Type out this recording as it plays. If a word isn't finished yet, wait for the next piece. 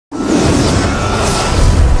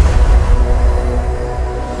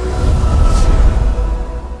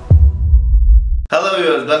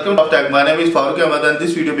welcome to Tech. My name is Farooq Ahmed and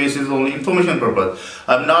this video basis only information purpose.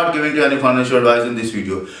 I'm not giving you any financial advice in this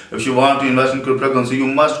video. If you want to invest in cryptocurrency, you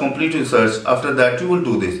must complete research. After that, you will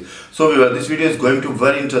do this. So this video is going to be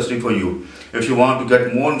very interesting for you. If you want to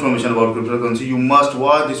get more information about cryptocurrency, you must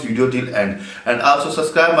watch this video till end. And also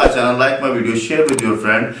subscribe my channel, like my video, share with your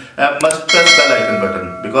friend, and must press the bell icon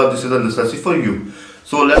button because this is a necessity for you.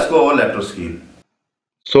 So let's go over laptop screen.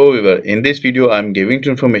 So in this video, I'm giving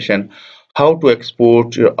you information how to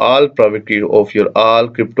export your all private key of your all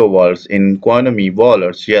crypto wallets in Coinomi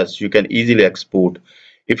wallets. Yes, you can easily export.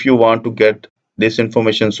 If you want to get this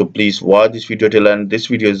information, so please watch this video till end. This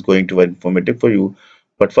video is going to be informative for you.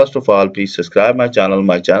 But first of all, please subscribe my channel.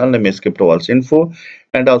 My channel name is Crypto.info,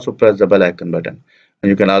 and also press the bell icon button. And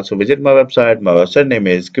you can also visit my website. My website name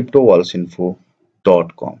is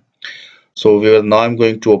cryptowalletsinfo.com. So now I'm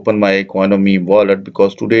going to open my Coinomi wallet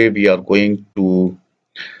because today we are going to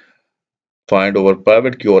find our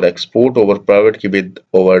private key or export our private key with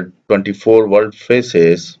over 24 word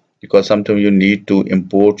phrases, because sometimes you need to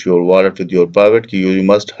import your wallet with your private key. You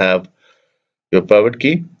must have your private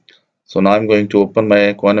key. So now I'm going to open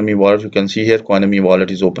my Coinomi wallet. You can see here Coinomi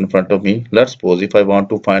wallet is open in front of me. Let's suppose if I want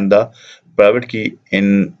to find the private key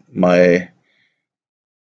in my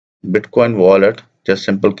Bitcoin wallet, just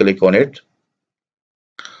simple click on it.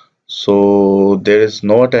 So there is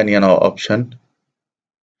not any option.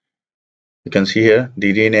 You can see here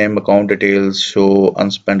the rename, account details, show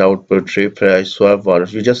unspent output, refresh, swap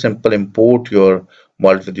wallet. You just simple import your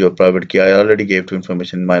wallet with your private key. I already gave to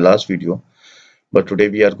information in my last video, but today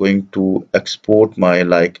we are going to export my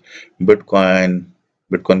Bitcoin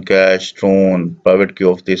Cash, Tron, private key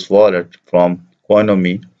of this wallet from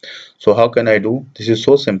Coinomi. So how can I do? This is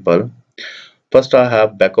so simple. First, I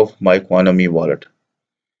have backup my Coinomi wallet,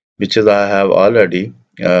 which is I have already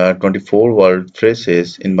 24 word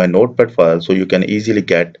phrases in my notepad file, so you can easily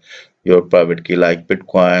get your private key like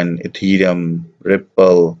Bitcoin, Ethereum,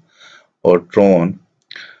 Ripple or Tron.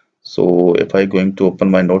 So if I going to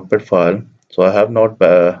open my notepad file, so I have not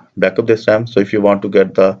backup this time. So if you want to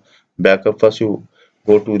get the backup, first you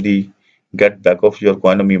go to the get backup your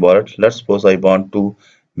Coinomi wallet. Let's suppose I want to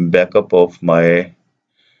backup of my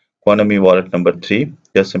Coinomi wallet number 3.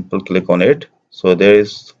 Just simple click on it. So there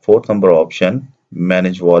is fourth number option,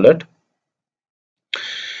 manage wallet.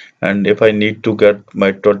 And if I need to get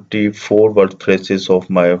my 24 word phrases of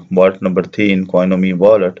my wallet number 3 in Coinomi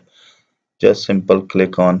wallet, just simple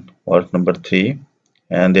click on wallet number 3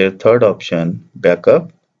 and their third option,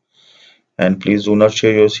 backup. And please do not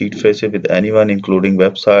share your seed phrases with anyone, including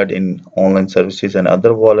website, in online services and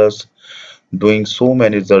other wallets. Doing so may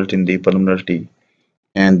result in the penalty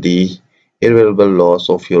and the irreversible loss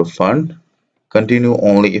of your fund. Continue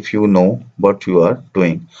only if you know what you are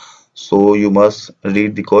doing. So you must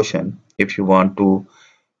read the caution if you want to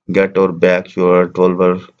get or back your 12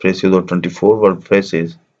 word phrases or 24 word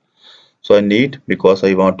phrases. So I need, because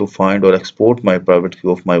I want to find or export my private key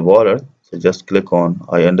of my wallet, so just click on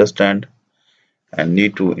I understand and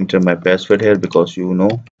need to enter my password here, because you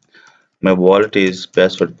know my wallet is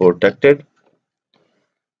password protected.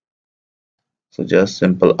 So just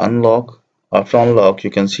simple unlock. After unlock,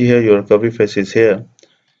 you can see here your recovery phrase is here.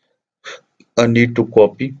 I need to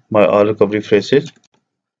copy my all recovery phrases.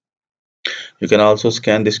 You can also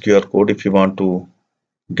scan this QR code if you want to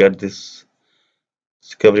get this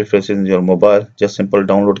recovery phrases in your mobile. Just simple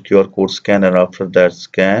download QR code, scan, and after that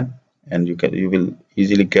scan, and you will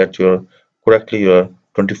easily get your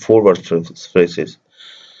 24 word phrases.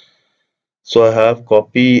 So I have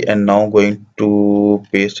copy and now going to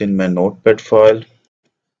paste in my notepad file.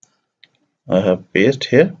 I have paste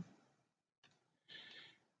here.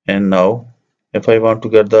 And now if I want to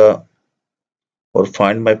get the or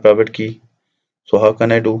find my private key, so how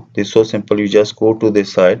can I do this? So simple, you just go to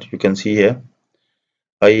this site. You can see here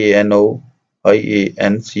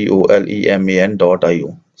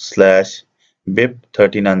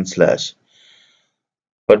ianoincolleman.io/bip39/.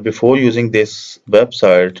 But before using this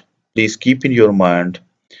website, please keep in your mind,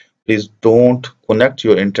 please don't connect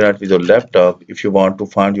your internet with your laptop if you want to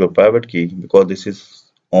find your private key, because this is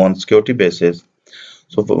on security basis.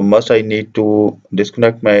 So first I need to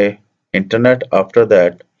disconnect my internet. After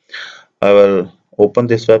that I will open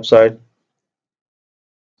this website.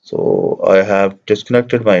 So I have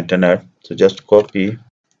disconnected my internet, so just copy.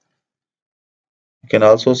 You can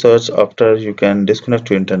also search after you can disconnect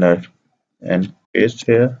your internet and paste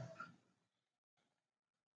here.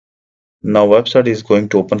 Now website is going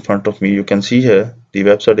to open in front of me. You can see here the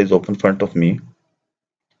website is open in front of me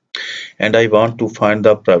and I want to find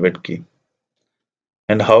the private key.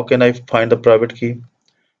 And how can I find the private key?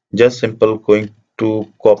 Just simple going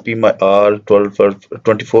to copy my all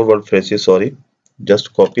 24 word phrases, sorry,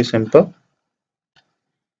 just copy simple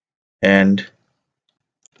and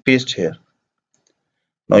paste here.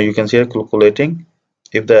 Now you can see here calculating.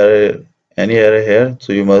 If there are any error here,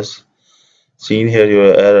 so you must see here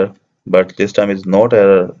your error, but this time is not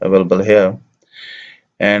error available here.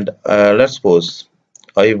 And let's suppose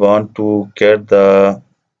I want to get the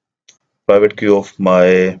private key of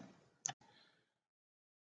my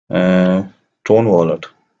uh, Tron wallet.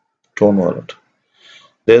 Tron wallet.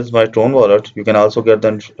 There's my Tron wallet. You can also get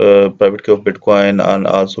the private key of Bitcoin and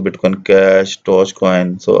also Bitcoin Cash,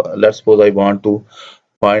 Dogecoin. So let's suppose I want to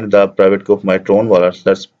find the private key of my Tron wallet.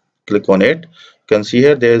 Let's click on it. You can see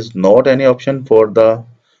here there is not any option for the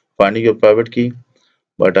finding your private key,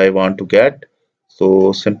 but I want to get.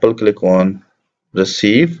 So simple click on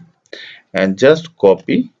receive and just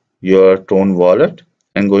copy your Tron wallet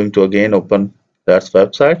and going to again open that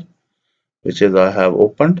website which is I have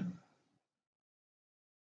opened.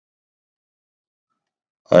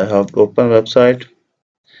 I have opened website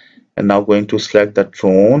and now going to select the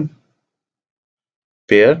Tron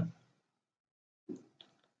pair.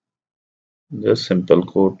 Just simple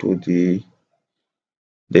go to the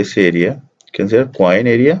this area. You can see coin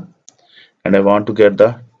area and I want to get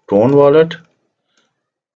the Tron wallet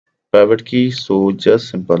private key. So just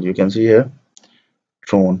simple you can see here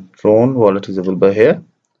Tron wallet is available here.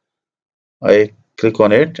 I click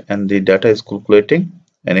on it and the data is calculating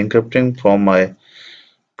and encrypting from my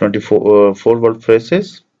 24 word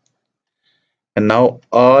phrases. And now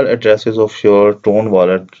all addresses of your Tron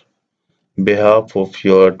wallet behalf of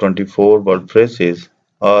your 24 word phrases,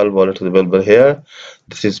 all wallets available here.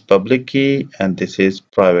 This is public key and this is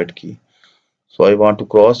private key. So I want to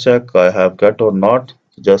cross check I have got or not.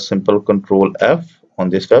 Just simple control F on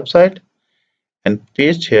this website and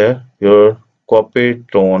paste here your copy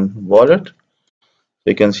Tron wallet. So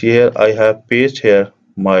you can see here I have pasted here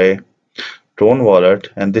my Tron wallet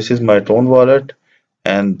and this is my Tron wallet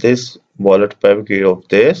and this wallet private key of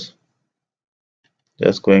this.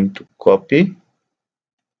 Just going to copy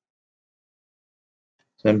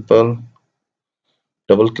simple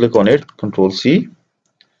double click on it control C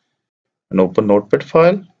and open notepad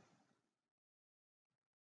file.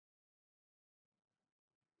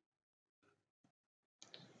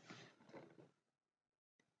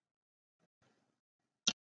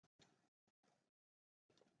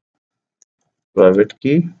 Private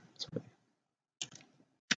key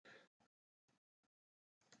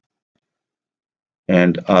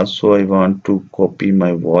and also I want to copy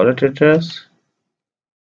my wallet address.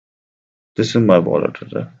 This is my wallet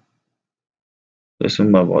address. This is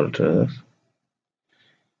my wallet address.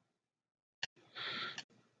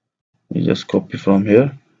 You just copy from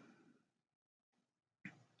here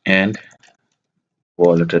and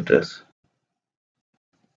wallet address.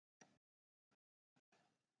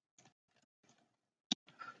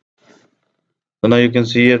 So now you can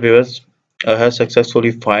see here viewers I have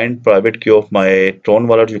successfully find private key of my Tron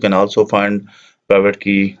wallet. You can also find private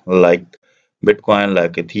key like Bitcoin,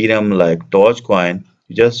 like Ethereum, like Dogecoin.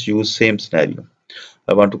 You just use same scenario.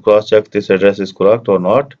 I want to cross check this address is correct or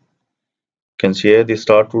not. You can see here the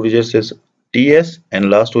start two digits is TS and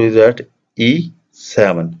last two is at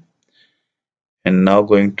E7. And now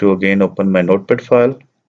going to again open my notepad file.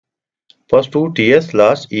 First two TS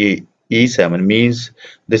last E7 means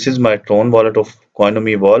this is my Tron wallet of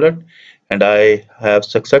Coinomi wallet and I have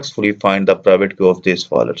successfully find the private key of this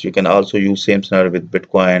wallet. You can also use same scenario with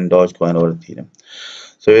Bitcoin, Dogecoin or Ethereum.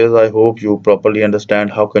 So yes, I hope you properly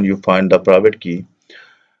understand how can you find the private key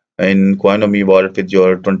in Coinomi wallet with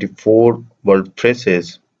your 24 word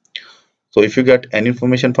phrases. So if you get any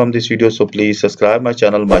information from this video, so please subscribe my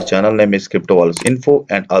channel. My channel name is Info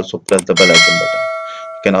and also press the bell icon button.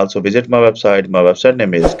 You can also visit my website. My website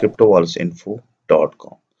name is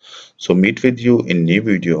cryptowalletsinfo.com. So meet with you in new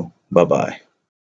video. Bye bye.